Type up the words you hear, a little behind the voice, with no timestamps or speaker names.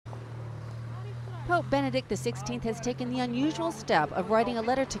Pope Benedict XVI has taken the unusual step of writing a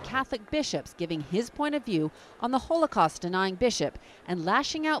letter to Catholic bishops giving his point of view on the Holocaust-denying bishop and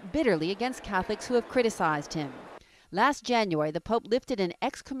lashing out bitterly against Catholics who have criticized him. Last January, the Pope lifted an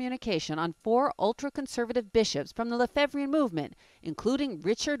excommunication on 4 ultraconservative bishops from the Lefebvrean movement, including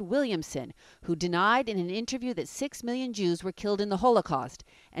Richard Williamson, who denied in an interview that 6 million Jews were killed in the Holocaust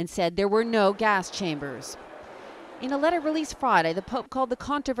and said there were no gas chambers. In a letter released Friday, the Pope called the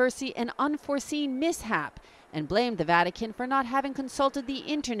controversy an unforeseen mishap and blamed the Vatican for not having consulted the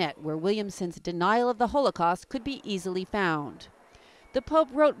internet, where Williamson's denial of the Holocaust could be easily found. The Pope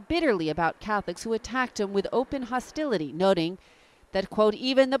wrote bitterly about Catholics who attacked him with open hostility, noting that, quote,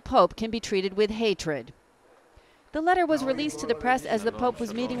 even the Pope can be treated with hatred. The letter was released to the press as the Pope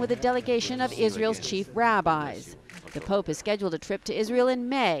was meeting with a delegation of Israel's chief rabbis. The Pope has scheduled a trip to Israel in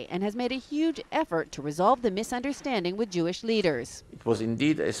May and has made a huge effort to resolve the misunderstanding with Jewish leaders. It was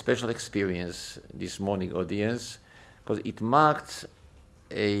indeed a special experience, this morning audience, because it marked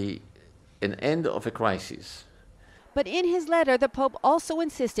an end of a crisis. But in his letter, the Pope also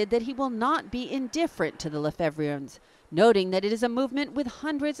insisted that he will not be indifferent to the Lefebvrians, noting that it is a movement with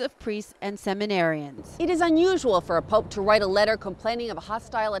hundreds of priests and seminarians. It is unusual for a Pope to write a letter complaining of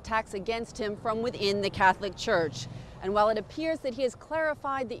hostile attacks against him from within the Catholic Church. And while it appears that he has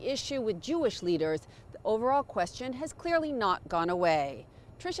clarified the issue with Jewish leaders, the overall question has clearly not gone away.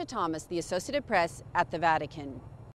 Tricia Thomas, The Associated Press at the Vatican.